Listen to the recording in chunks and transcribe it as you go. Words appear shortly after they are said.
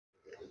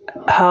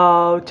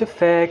How to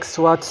fix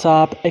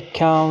WhatsApp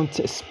account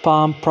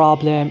spam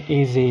problem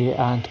easy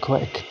and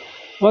quick.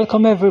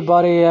 Welcome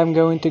everybody. I'm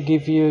going to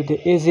give you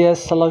the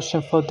easiest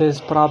solution for this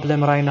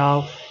problem right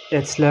now.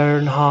 Let's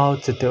learn how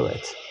to do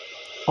it.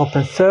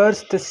 Open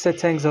first the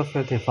settings of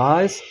your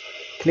device.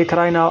 Click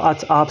right now at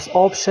apps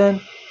option,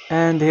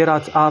 and here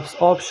at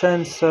apps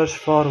option search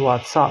for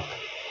WhatsApp.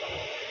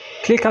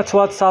 Click at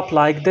WhatsApp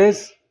like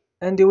this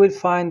and you will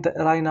find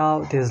right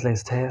now this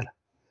list here.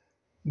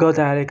 Go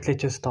directly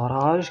to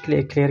storage,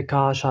 click clear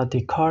cache at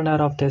the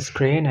corner of the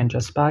screen and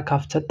just back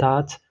after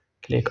that,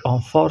 click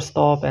on force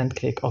stop and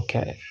click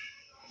OK.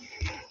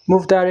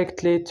 Move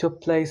directly to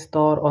Play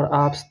Store or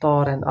App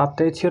Store and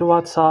update your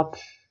WhatsApp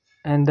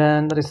and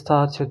then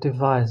restart your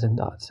device, and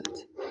that's it.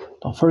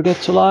 Don't forget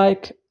to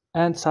like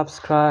and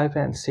subscribe,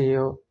 and see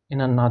you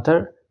in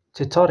another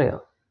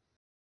tutorial.